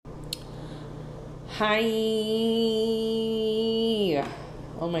Hi.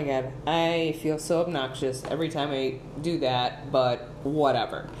 Oh my god. I feel so obnoxious every time I do that, but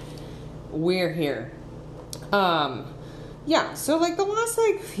whatever. We're here. Yeah, so like the last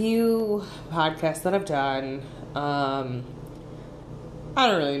few podcasts that I've done, I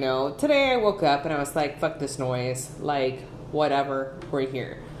don't really know. Today I woke up and I was like, fuck this noise. Like, whatever, we're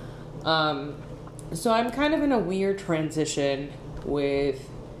here. So I'm kind of in a weird transition with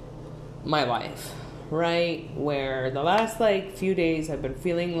my life, right? Where the last few days I've been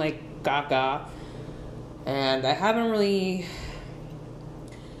feeling like gaga, and I haven't really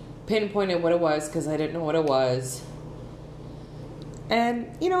pinpointed what it was because I didn't know what it was. And,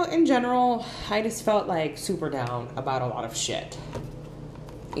 in general, I just felt super down about a lot of shit.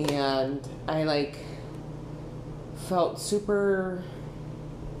 And I felt super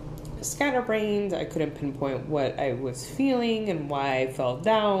scatterbrained. I couldn't pinpoint what I was feeling and why I felt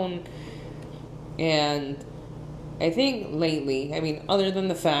down. And I think lately, other than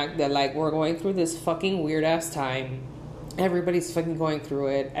the fact that we're going through this fucking weird ass time, everybody's fucking going through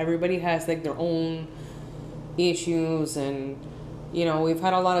it. Everybody has their own issues, and we've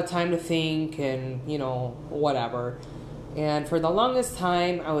had a lot of time to think and whatever. And for the longest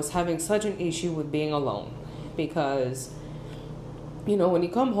time, I was having such an issue with being alone because when you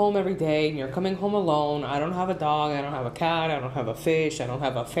come home every day and you're coming home alone, I don't have a dog, I don't have a cat, I don't have a fish, I don't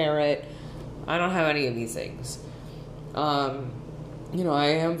have a ferret, I don't have any of these things. I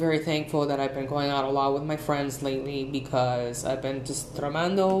am very thankful that I've been going out a lot with my friends lately because I've been just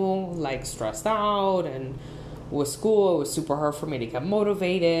tremendo, stressed out, and with school, it was super hard for me to get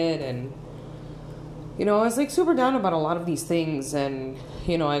motivated, and I was super down about a lot of these things, and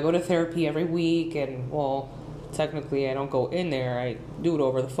I go to therapy every week, and technically I don't go in there, I do it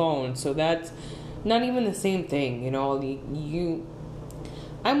over the phone, so that's not even the same thing.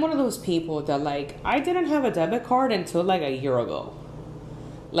 I'm one of those people that I didn't have a debit card until a year ago,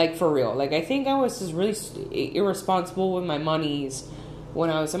 for real. I think I was just really irresponsible with my monies when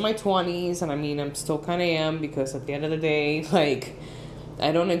I was in my 20s, and I'm still kind of am, because at the end of the day,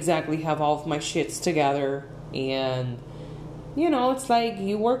 I don't exactly have all of my shits together, and it's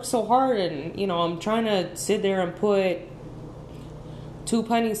you work so hard, and I'm trying to sit there and put 2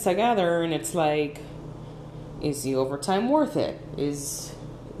 pennies together, and it's is the overtime worth it? Is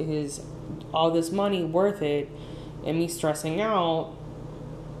all this money worth it, and me stressing out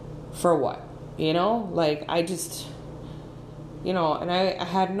for what? I just, and I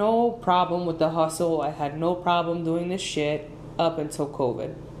had no problem with the hustle. I had no problem doing this shit up until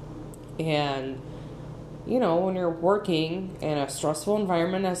COVID. And, when you're working in a stressful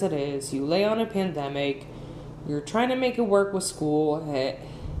environment as it is, you lay on a pandemic, you're trying to make it work with school.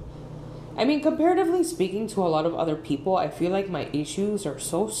 Comparatively speaking to a lot of other people, I feel my issues are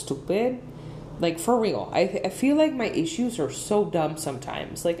so stupid. For real. I feel my issues are so dumb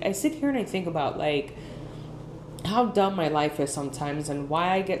sometimes. I sit here and I think about, how dumb my life is sometimes, and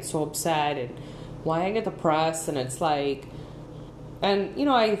why I get so upset, and why I get depressed, and it's and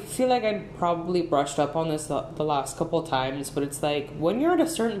I feel I probably brushed up on this the last couple of times, but it's when you're at a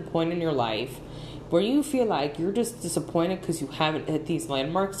certain point in your life where you feel you're just disappointed because you haven't hit these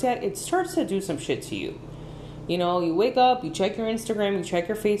landmarks yet, it starts to do some shit to you. You wake up, you check your Instagram, you check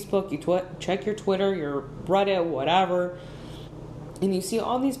your Facebook, you check your Twitter, your Reddit, whatever, and you see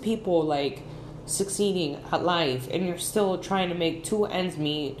all these people succeeding at life, and you're still trying to make 2 ends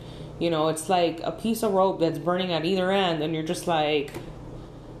meet. It's a piece of rope that's burning at either end, and you're just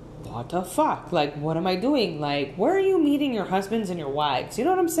what the fuck? What am I doing? Where are you meeting your husbands and your wives? You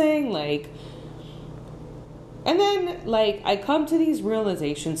know what I'm saying? And then, I come to these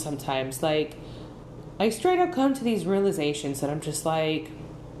realizations sometimes, I straight up come to these realizations that I'm just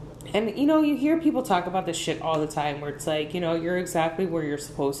and, you hear people talk about this shit all the time, where it's you're exactly where you're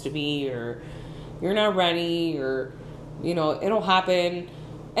supposed to be, or you're not ready, or, it'll happen.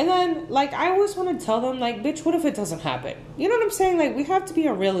 And then, I always want to tell them, bitch, what if it doesn't happen? You know what I'm saying? We have to be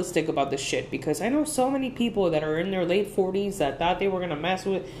realistic about this shit, because I know so many people that are in their late 40s that thought they were going to mess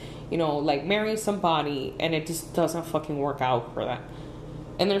with, marry somebody, and it just doesn't fucking work out for them.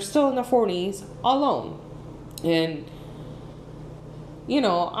 And they're still in their 40s, alone. And,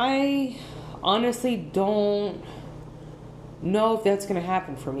 I honestly don't know if that's going to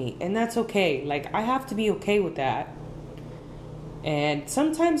happen for me. And that's okay. I have to be okay with that. And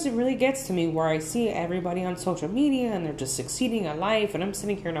sometimes it really gets to me where I see everybody on social media and they're just succeeding at life, and I'm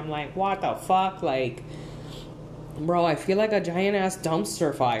sitting here and I'm what the fuck? Bro, I feel like a giant ass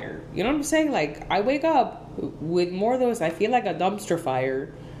dumpster fire. You know what I'm saying? I wake up with more of those, I feel like a dumpster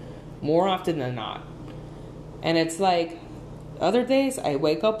fire more often than not. And it's other days I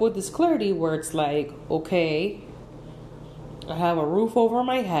wake up with this clarity where it's like, okay, I have a roof over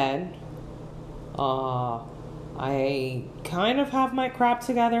my head. I kind of have my crap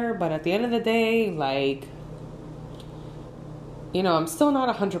together, but at the end of the day, like, I'm still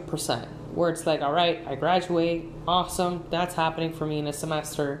not 100%. Where it's like, all right, I graduate, awesome, that's happening for me in a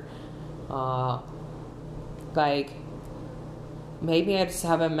semester. Like, maybe I just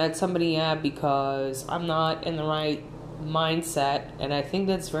haven't met somebody yet because I'm not in the right mindset, and I think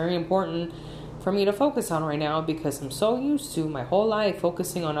that's very important for me to focus on right now because I'm so used to my whole life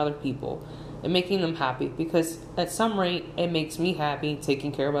focusing on other people and making them happy, because at some rate it makes me happy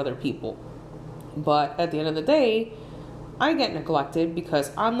taking care of other people. But at the end of the day, I get neglected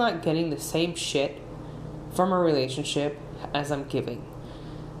because I'm not getting the same shit from a relationship as I'm giving.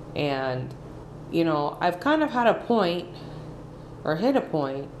 And I've kind of had a point or hit a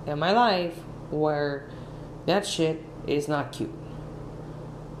point in my life where that shit is not cute.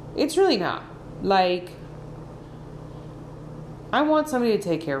 It's really not. Like, I want somebody to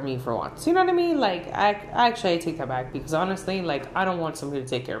take care of me for once. You know what I mean? Like, I take that back, because honestly, like, I don't want somebody to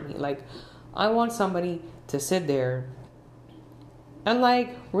take care of me. Like, I want somebody to sit there and,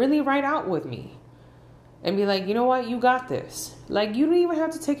 like, really ride out with me and be like, you know what? You got this. Like, you don't even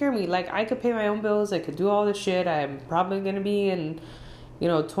have to take care of me. Like, I could pay my own bills. I could do all this shit. I'm probably going to be in,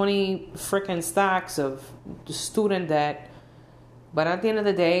 20 freaking stacks of student debt. But at the end of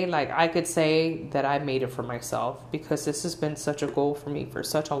the day, like, I could say that I made it for myself, because this has been such a goal for me for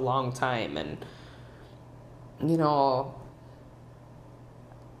such a long time. And,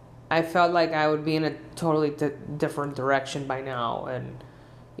 I felt like I would be in a totally different direction by now. And,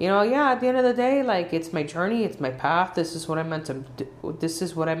 at the end of the day, like, it's my journey, it's my path. This is what I meant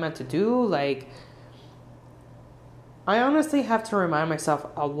to do. Like, I honestly have to remind myself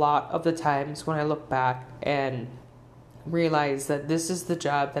a lot of the times when I look back and realize that this is the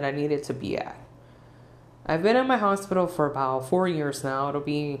job that I needed to be at. I've been in my hospital for about 4 years now.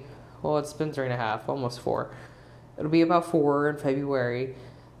 It's been 3.5, almost 4. It'll be about 4 in February.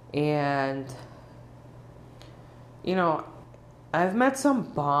 And, I've met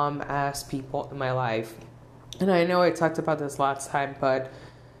some bomb-ass people in my life. And I know I talked about this last time, but,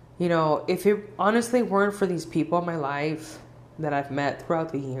 if it honestly weren't for these people in my life that I've met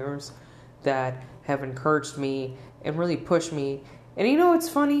throughout the years that have encouraged me and really pushed me. And what's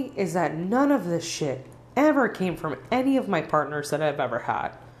funny is that none of this shit ever came from any of my partners that I've ever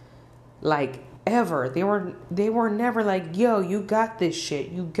had. Like, ever. They were never like, yo, you got this shit.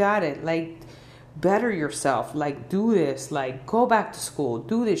 You got it. Like, better yourself. Like, do this. Like, go back to school.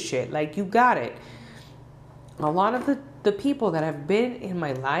 Do this shit. Like, you got it. A lot of the people that have been in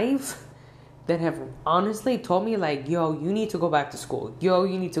my life that have honestly told me, like, yo, you need to go back to school. Yo,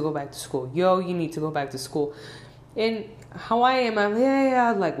 you need to go back to school. Yo, you need to go back to school. And how I am, I'm,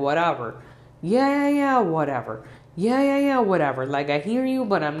 yeah, like, whatever. Yeah, whatever. Yeah, whatever. Like, I hear you,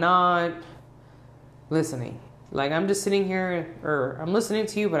 but I'm not listening. Like, I'm just sitting here, or I'm listening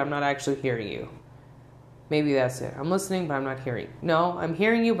to you, but I'm not actually hearing you. Maybe that's it. I'm listening, but I'm not hearing. No, I'm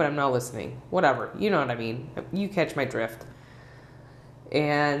hearing you, but I'm not listening. Whatever. You know what I mean. You catch my drift.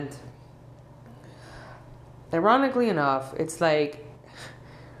 And ironically enough, it's like,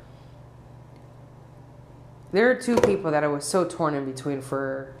 there are two people that I was so torn in between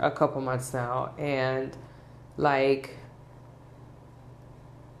for a couple months now. And, like,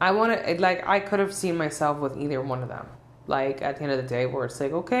 I could have seen myself with either one of them. Like, at the end of the day, where it's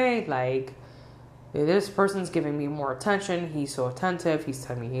like, okay, like, this person's giving me more attention. He's so attentive. He's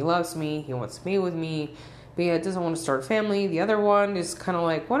telling me he loves me. He wants to be with me. But yeah, doesn't want to start a family. The other one is kind of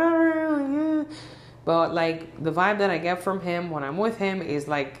like, whatever. Like, eh. But, like, the vibe that I get from him when I'm with him is,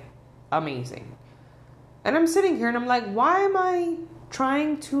 like, amazing. And I'm sitting here and I'm like, why am I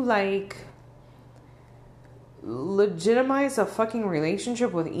trying to, like, legitimize a fucking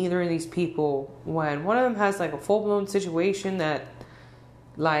relationship with either of these people when one of them has, like, a full-blown situation that,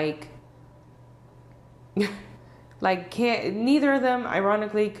 like, neither of them,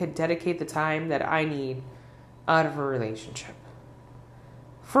 ironically, could dedicate the time that I need out of a relationship.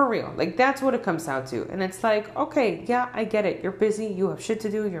 For real. Like, that's what it comes down to. And it's like, okay, yeah, I get it. You're busy. You have shit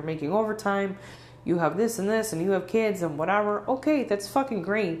to do. You're making overtime. You have this, and you have kids and whatever. Okay, that's fucking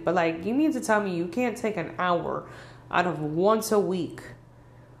great. But, like, you need to tell me you can't take an hour out of once a week.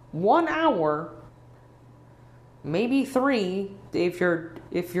 1 hour, maybe 3, if you're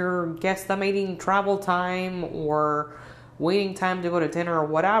guesstimating travel time or waiting time to go to dinner or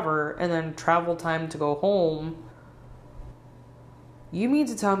whatever, and then travel time to go home. You mean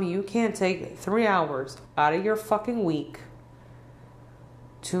to tell me you can't take 3 hours out of your fucking week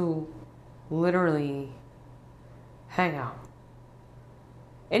to literally hang out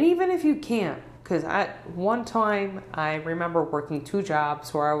And even if you can't, because at one time I remember working 2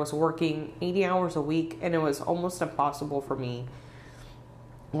 jobs where I was working 80 hours a week and it was almost impossible for me.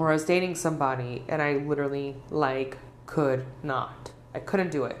 Where I was dating somebody and I literally like could not. I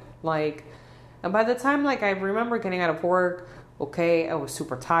couldn't do it. Like, and by the time like I remember getting out of work, okay, I was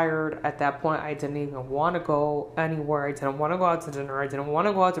super tired. At that point, I didn't even want to go anywhere. I didn't want to go out to dinner. I didn't want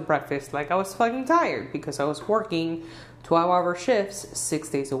to go out to breakfast. Like, I was fucking tired because I was working 12-hour shifts 6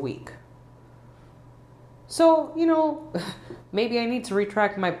 days a week. So, maybe I need to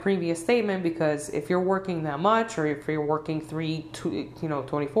retract my previous statement, because if you're working that much, or if you're working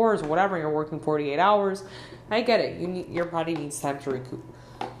 24s or whatever, you're working 48 hours, I get it. Your body needs time to recoup.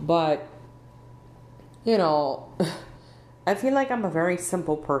 But, I feel like I'm a very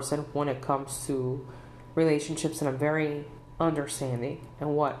simple person when it comes to relationships, and I'm very understanding.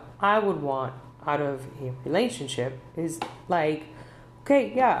 And what I would want out of a relationship is like,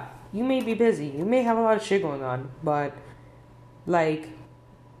 okay, yeah, you may be busy, you may have a lot of shit going on, but like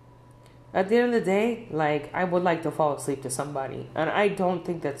at the end of the day, like, I would like to fall asleep to somebody, and I don't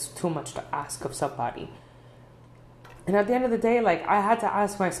think that's too much to ask of somebody. And at the end of the day, like, I had to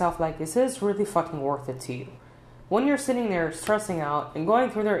ask myself, like, is this really fucking worth it to you? When you're sitting there stressing out and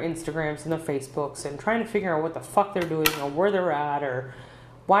going through their Instagrams and their Facebooks and trying to figure out what the fuck they're doing or where they're at or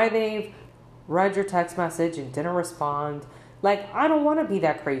why they've read your text message and didn't respond. Like, I don't want to be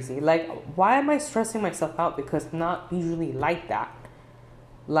that crazy. Like, why am I stressing myself out? Because I'm not usually like that.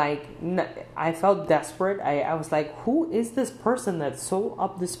 Like, I felt desperate. I was like, who is this person that's so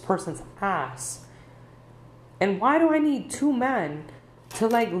up this person's ass? And why do I need 2 men to,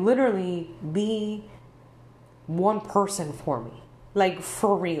 like, literally be one person for me? Like,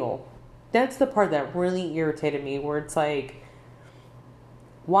 for real. That's the part that really irritated me, where it's like,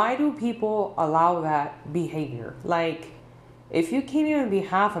 why do people allow that behavior? Like, if you can't even be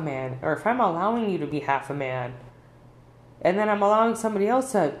half a man, or if I'm allowing you to be half a man, and then I'm allowing somebody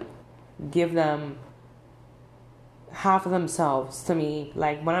else to give them half of themselves to me,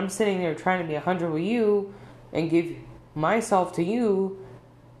 like when I'm sitting there trying to be 100 with you and give myself to you,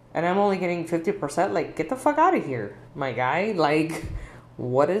 and I'm only getting 50%, like, get the fuck out of here, my guy. Like,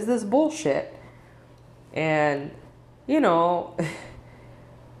 what is this bullshit? And,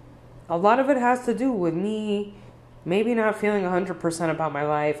 a lot of it has to do with me maybe not feeling 100% about my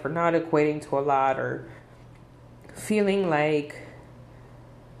life, or not equating to a lot, or feeling like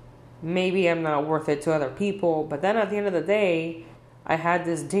maybe I'm not worth it to other people. But then at the end of the day, I had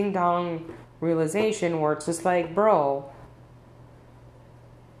this ding-dong realization where it's just like, bro,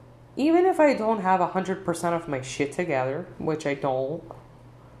 even if I don't have 100% of my shit together, which I don't,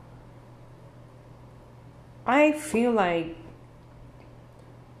 I feel like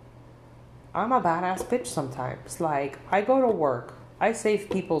I'm a badass bitch sometimes. Like, I go to work, I save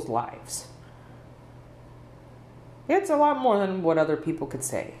people's lives. It's a lot more than what other people could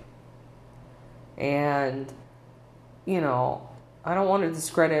say. And, I don't want to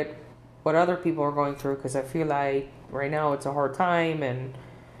discredit what other people are going through, because I feel like right now it's a hard time, and,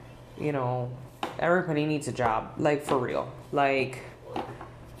 everybody needs a job. Like, for real. Like,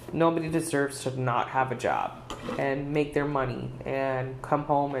 nobody deserves to not have a job and make their money and come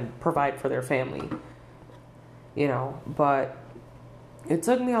home and provide for their family. But it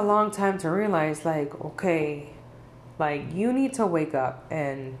took me a long time to realize, like, okay, like, you need to wake up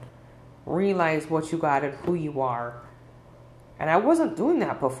and realize what you got and who you are. And I wasn't doing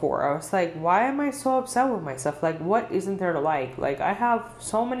that before. I was like, why am I so upset with myself? Like, what isn't there to like? Like, I have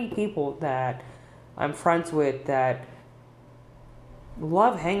so many people that I'm friends with that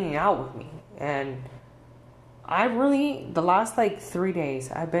love hanging out with me. And I really, the last, 3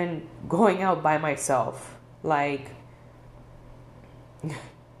 days, I've been going out by myself. Like,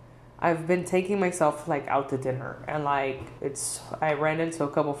 I've been taking myself, out to dinner. And, I ran into a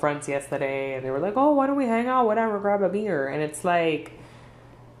couple friends yesterday, and they were like, oh, why don't we hang out, whatever, grab a beer. And it's like,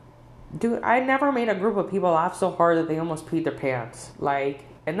 dude, I never made a group of people laugh so hard that they almost peed their pants.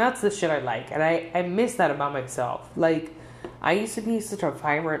 And that's the shit I like. And I miss that about myself. I used to be such a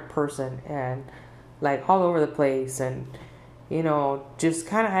vibrant person, and, all over the place, and, just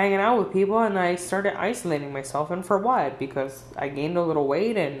kind of hanging out with people, and I started isolating myself. And for what? Because I gained a little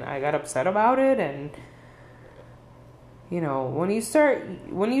weight, and I got upset about it. And, when you start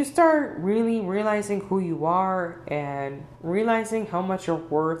really realizing who you are and realizing how much you're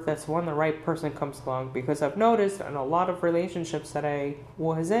worth, that's when the right person comes along. Because I've noticed in a lot of relationships that I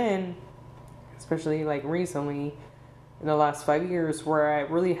was in, especially recently in the last 5 years, where I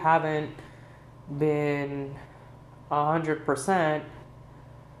really haven't been 100%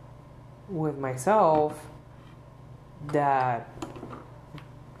 with myself, that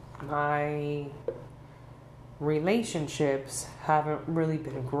my relationships haven't really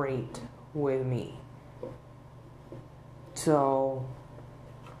been great with me. So,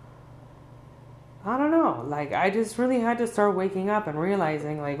 I don't know. Like, I just really had to start waking up and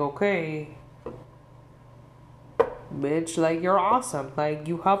realizing, like, okay, bitch, like, you're awesome. Like,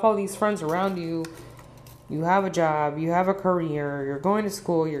 you have all these friends around you. You have a job. You have a career. You're going to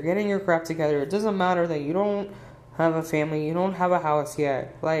school. You're getting your crap together. It doesn't matter that you don't have a family. You don't have a house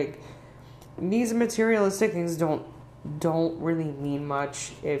yet. Like, these materialistic things don't really mean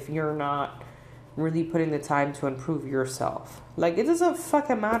much if you're not really putting the time to improve yourself. Like, it doesn't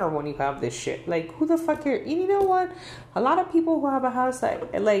fucking matter when you have this shit. Like, who the fuck are you know what? A lot of people who have a house,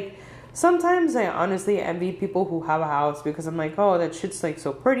 like, sometimes I honestly envy people who have a house because I'm like, oh, that shit's like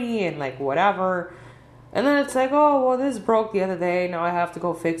so pretty and like whatever. And then it's like, oh, well, this broke the other day. Now I have to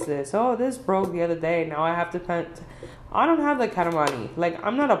go fix this. Oh, this broke the other day. Now I have to spend. I don't have that kind of money. Like,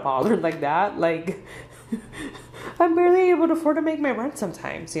 I'm not a baller like that. Like, I'm barely able to afford to make my rent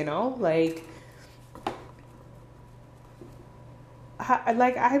sometimes, you know? Like, I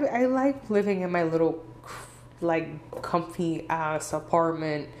like living in my little, like, comfy ass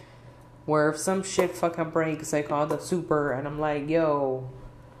apartment where if some shit fucking breaks, I call the super and I'm like, yo,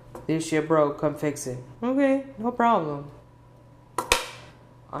 this shit broke, come fix it. Okay, no problem.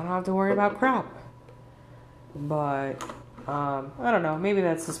 I don't have to worry about crap. But, I don't know, maybe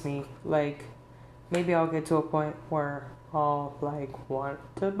that's just me. Like, maybe I'll get to a point where I'll, like, want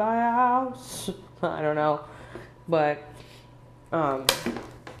to buy a house. I don't know. But, yeah,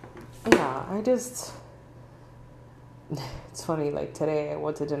 I just, it's funny, like, today I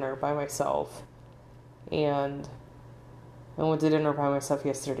went to dinner by myself. And I went to dinner by myself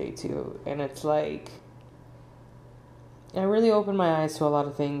yesterday, too. And it's like, I really opened my eyes to a lot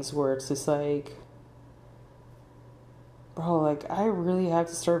of things where it's just like, bro, like, I really have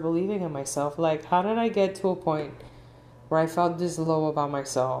to start believing in myself. Like, how did I get to a point where I felt this low about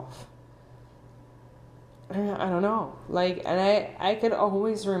myself? I don't know. Like, and I could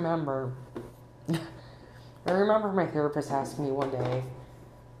always remember. I remember my therapist asked me one day,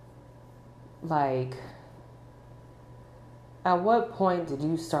 like, at what point did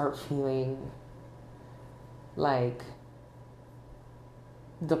you start feeling, like,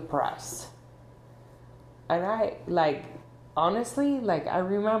 depressed? And I, like, honestly, like, I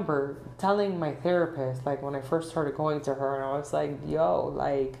remember telling my therapist, like, when I first started going to her, and I was like, yo,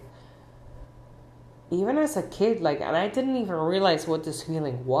 like, even as a kid, like, and I didn't even realize what this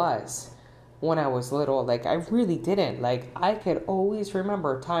feeling was when I was little. Like, I really didn't. Like, I could always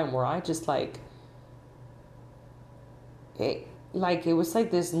remember a time where I just, like, it was like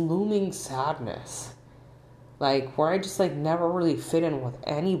this looming sadness. Like, where I just, like, never really fit in with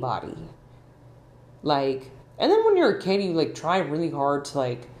anybody. Like, and then when you're a kid, you, like, try really hard to,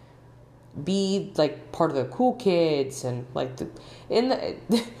 like, be, like, part of the cool kids. And, like,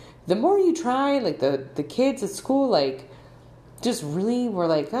 the more you try, like, the kids at school, like, just really were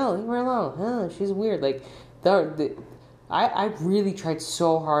like, oh, leave her alone. Oh, she's weird. Like, I really tried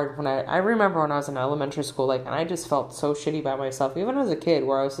so hard when I remember when I was in elementary school, like, and I just felt so shitty about myself, even as a kid,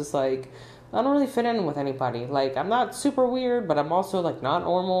 where I was just like, I don't really fit in with anybody. Like, I'm not super weird, but I'm also, like, not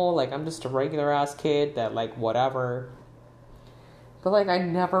normal. Like, I'm just a regular ass kid that, like, whatever. But, like, I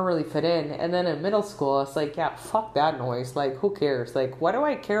never really fit in. And then in middle school, I was like, yeah, fuck that noise. Like, who cares? Like, why do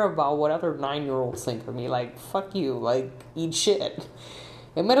I care about what other 9-year-olds think of me? Like, fuck you. Like, eat shit.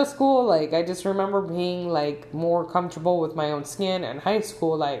 In middle school, like, I just remember being, like, more comfortable with my own skin. And high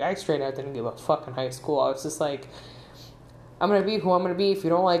school, like, I straight out didn't give a fuck in high school. I was just like, I'm gonna be who I'm gonna be. If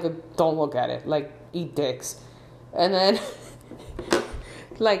you don't like it, don't look at it. Like, eat dicks. And then,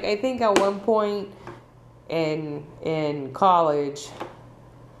 like, I think at one point in college,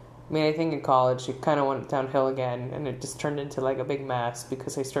 I think in college it kind of went downhill again, and it just turned into, like, a big mess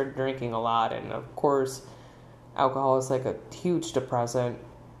because I started drinking a lot, and of course alcohol is, like, a huge depressant,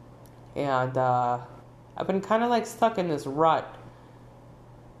 and I've been kind of, like, stuck in this rut,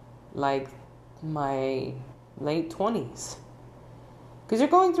 like, my late 20s, because you're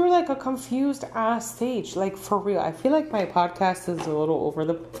going through, like, a confused ass stage, like, for real. I feel like my podcast is a little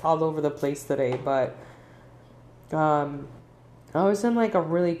all over the place today, but I was in, like, a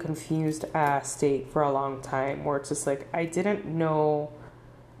really confused ass state for a long time, where it's just, like, I didn't know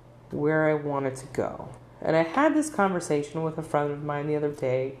where I wanted to go. And I had this conversation with a friend of mine the other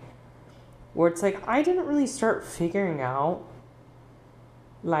day, where it's, like, I didn't really start figuring out,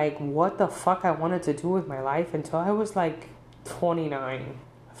 like, what the fuck I wanted to do with my life until I was, like, 29,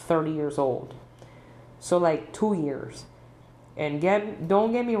 30 years old. So, like, 2 years. And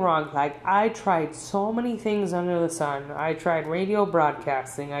don't get me wrong, like, I tried so many things under the sun. I tried radio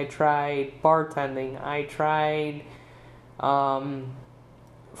broadcasting, I tried bartending, I tried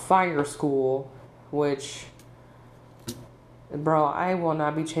fire school, which, bro, I will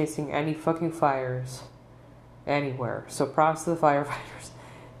not be chasing any fucking fires anywhere. So props to the firefighters.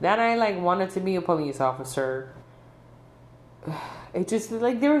 Then I like wanted to be a police officer. It just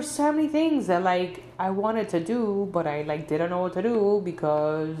like there were so many things that like I wanted to do, but I like didn't know what to do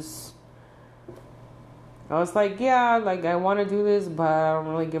because I was like, yeah, like I want to do this, but I don't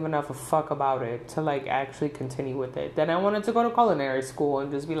really give enough a fuck about it to like actually continue with it. Then I wanted to go to culinary school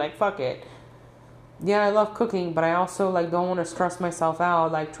and just be like, fuck it. Yeah, I love cooking, but I also like don't want to stress myself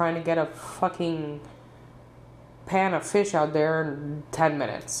out like trying to get a fucking pan of fish out there in 10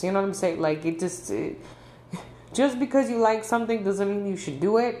 minutes. You know what I'm saying? Like just because you like something doesn't mean you should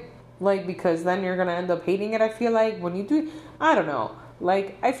do it. Like, because then you're going to end up hating it, I feel like. When you do, I don't know.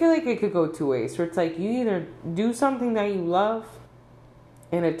 Like, I feel like it could go two ways. Where it's like, you either do something that you love,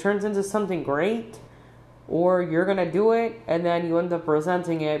 and it turns into something great, or you're going to do it, and then you end up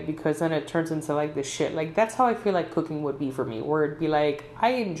resenting it, because then it turns into, like, this shit. Like, that's how I feel like cooking would be for me. Where it'd be like,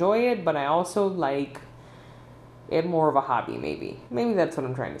 I enjoy it, but I also like it more of a hobby, maybe. Maybe that's what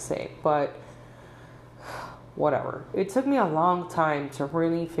I'm trying to say. But whatever. It took me a long time to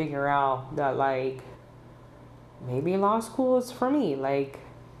really figure out that, like, maybe law school is for me. Like,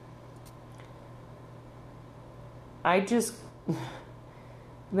 I just,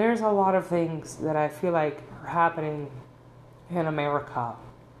 there's a lot of things that I feel like are happening in America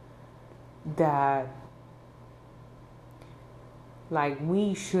that, like,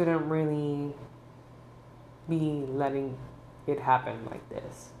 we shouldn't really be letting it happen like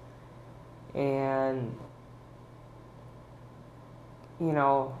this. And you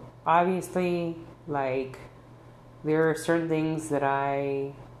know, obviously, like, there are certain things that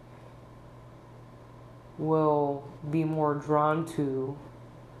I will be more drawn to,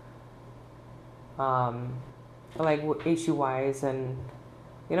 like, issue-wise, and,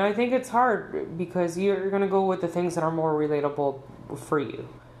 you know, I think it's hard, because you're gonna go with the things that are more relatable for you,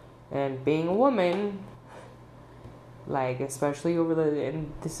 and being a woman, like, especially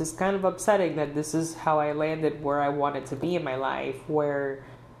and this is kind of upsetting that this is how I landed where I wanted to be in my life, where,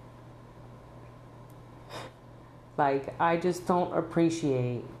 like, I just don't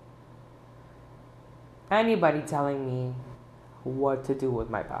appreciate anybody telling me what to do with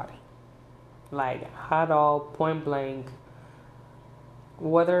my body. Like, at all, point blank,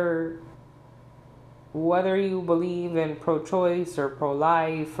 whether you believe in pro-choice or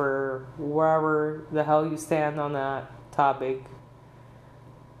pro-life or wherever the hell you stand on that topic,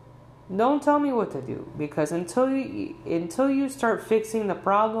 don't tell me what to do, because until you start fixing the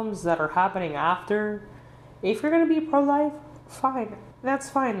problems that are happening after, if you're gonna be pro-life, fine, that's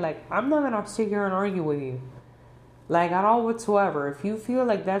fine. Like, I'm not gonna sit here and argue with you, like, at all whatsoever. If you feel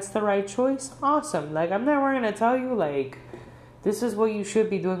like that's the right choice, awesome. Like, I'm never gonna tell you like this is what you should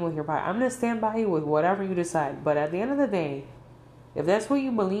be doing with your body. I'm gonna stand by you with whatever you decide. But at the end of the day, if that's what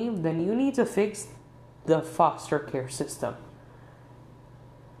you believe, then you need to fix the foster care system.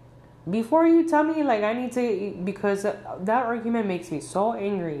 Before you tell me, like, I need to, because that argument makes me so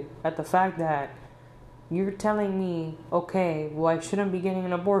angry at the fact that you're telling me, okay, well, I shouldn't be getting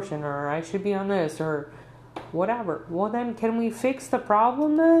an abortion, or I should be on this, or whatever. Well, then, can we fix the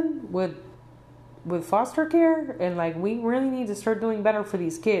problem then with foster care? And, like, we really need to start doing better for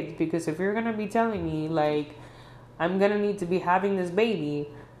these kids, because if you're gonna be telling me, like, I'm gonna need to be having this baby,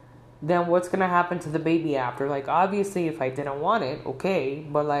 then what's gonna happen to the baby after? Like, obviously, if I didn't want it, okay,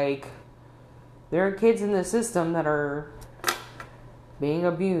 but, like, there are kids in the system that are being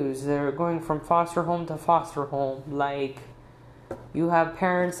abused. They're going from foster home to foster home. Like, you have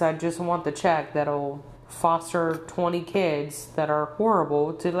parents that just want the check that'll foster 20 kids that are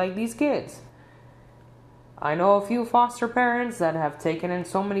horrible to, like, these kids. I know a few foster parents that have taken in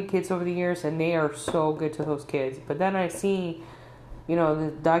so many kids over the years, and they are so good to those kids. But then I see, you know,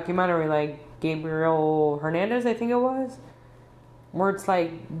 the documentary, like Gabriel Hernandez, I think it was, where it's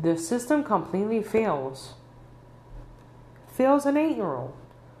like the system completely fails an 8-year-old.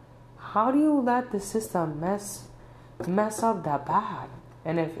 How do you let the system mess up that bad?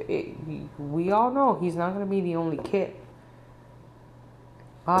 And we all know he's not going to be the only kid.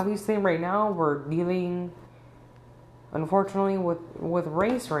 Obviously, right now we're dealing, unfortunately, with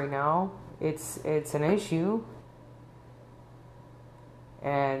race. Right now, it's an issue,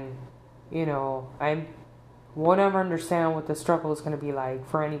 and you know, I won't ever understand what the struggle is going to be like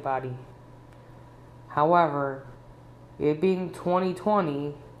for anybody. However, it being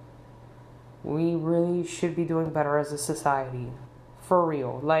 2020, we really should be doing better as a society. For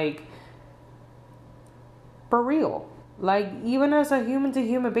real. Like, for real. Like, even as a human to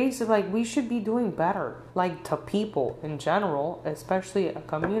human basis, like, we should be doing better. Like, to people in general, especially a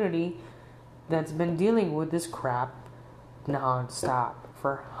community that's been dealing with this crap non-stop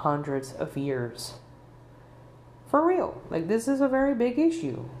for hundreds of years. For real. Like, this is a very big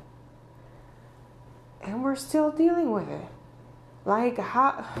issue. And we're still dealing with it. Like,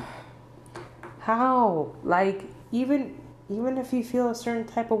 how? Like, even if you feel a certain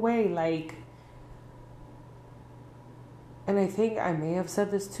type of way, like, and I think I may have said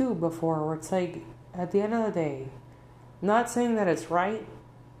this too before, where it's like, at the end of the day, I'm not saying that it's right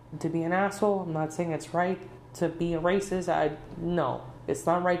to be an asshole. I'm not saying it's right to be a racist. No, it's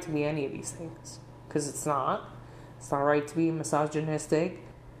not right to be any of these things. Because it's not. It's not right to be misogynistic.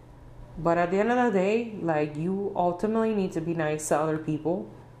 But at the end of the day, like, you ultimately need to be nice to other people.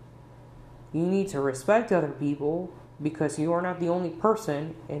 You need to respect other people, because you are not the only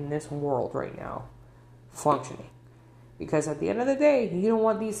person in this world right now functioning. Because at the end of the day, you don't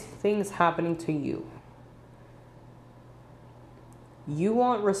want these things happening to you. You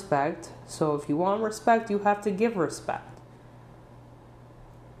want respect, so if you want respect, you have to give respect.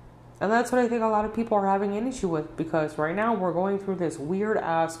 And that's what I think a lot of people are having an issue with, because right now we're going through this weird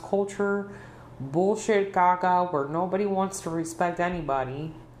ass culture bullshit gaga where nobody wants to respect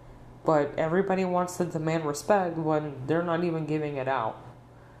anybody, but everybody wants to demand respect when they're not even giving it out.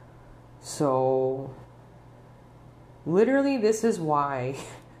 So, literally, this is why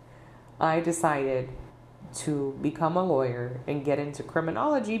I decided to become a lawyer and get into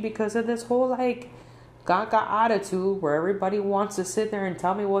criminology, because of this whole, like, gaga attitude where everybody wants to sit there and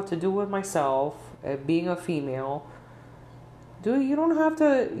tell me what to do with myself, being a female. Dude, you don't have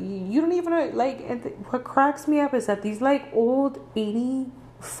to, you don't even, like, what cracks me up is that these, like, old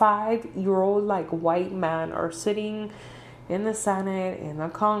 85-year-old, like, white men are sitting in the Senate, in the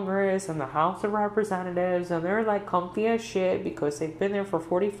Congress, in the House of Representatives, and they're, like, comfy as shit because they've been there for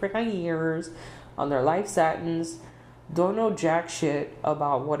 40 freaking years on their life sentence, don't know jack shit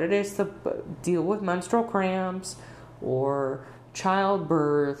about what it is to deal with menstrual cramps or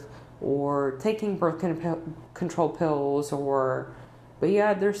childbirth or taking birth control pills, but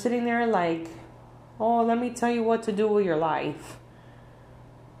yeah, they're sitting there like, oh, let me tell you what to do with your life.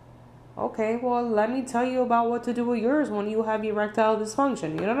 Okay, well, let me tell you about what to do with yours when you have erectile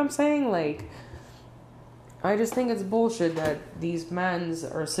dysfunction. You know what I'm saying? Like, I just think it's bullshit that these men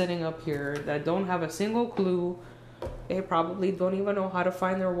are sitting up here that don't have a single clue. They probably don't even know how to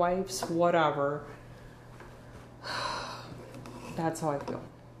find their wives, whatever. That's how I feel.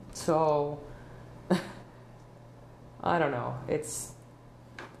 So, I don't know. It's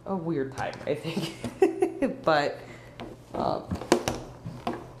a weird time, I think. But,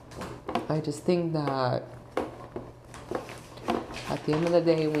 I just think that at the end of the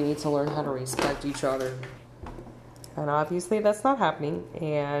day, we need to learn how to respect each other. And obviously that's not happening.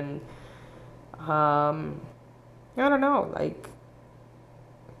 And, I don't know, like,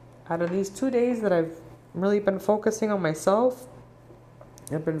 out of these 2 days that I've really been focusing on myself,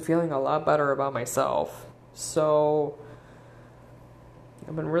 I've been feeling a lot better about myself. So,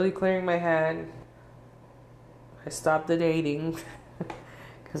 I've been really clearing my head. I stopped the dating,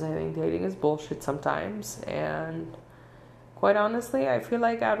 because I think dating is bullshit sometimes. And quite honestly, I feel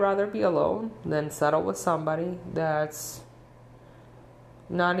like I'd rather be alone than settle with somebody that's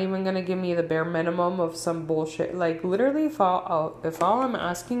not even gonna give me the bare minimum of some bullshit. Like, literally, if all I'm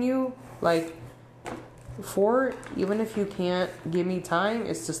asking you, like, even if you can't give me time,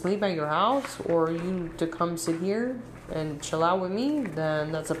 is to sleep at your house or you to come sit here and chill out with me,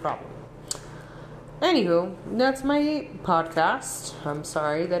 then that's a problem. Anywho, that's my podcast. I'm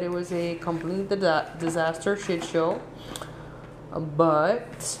sorry that it was a complete disaster shit show.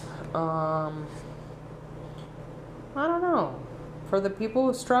 But, I don't know. For the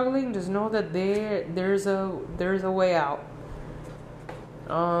people struggling, just know that there's a way out.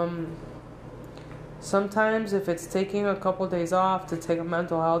 Sometimes if it's taking a couple days off to take a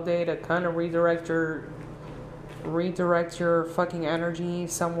mental health day to kind of redirect your fucking energy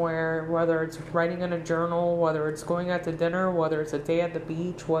somewhere, whether it's writing in a journal, whether it's going out to dinner, whether it's a day at the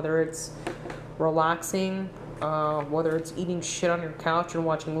beach, whether it's relaxing, whether it's eating shit on your couch and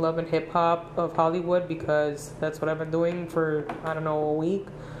watching Love and Hip Hop of Hollywood, because that's what I've been doing for, I don't know, a week.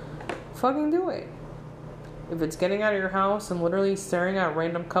 Fucking do it. If it's getting out of your house and literally staring at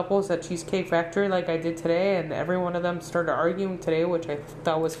random couples at Cheesecake Factory like I did today, and every one of them started arguing today, which I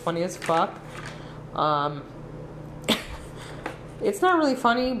thought was funny as fuck. It's not really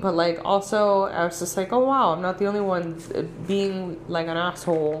funny, but, like, also I was just like, oh wow, I'm not the only one being like an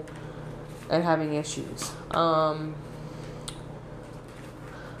asshole and having issues. I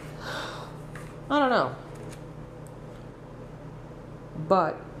don't know.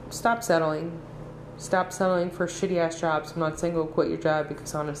 But stop settling. Stop settling for shitty ass jobs. I'm not saying go quit your job,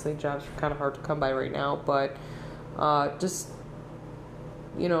 because honestly jobs are kind of hard to come by right now. But just,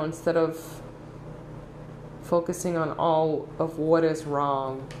 instead of focusing on all of what is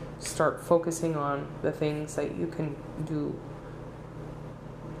wrong, start focusing on the things that you can do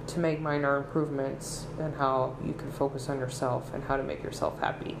to make minor improvements, and how you can focus on yourself and how to make yourself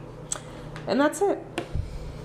happy. And that's it.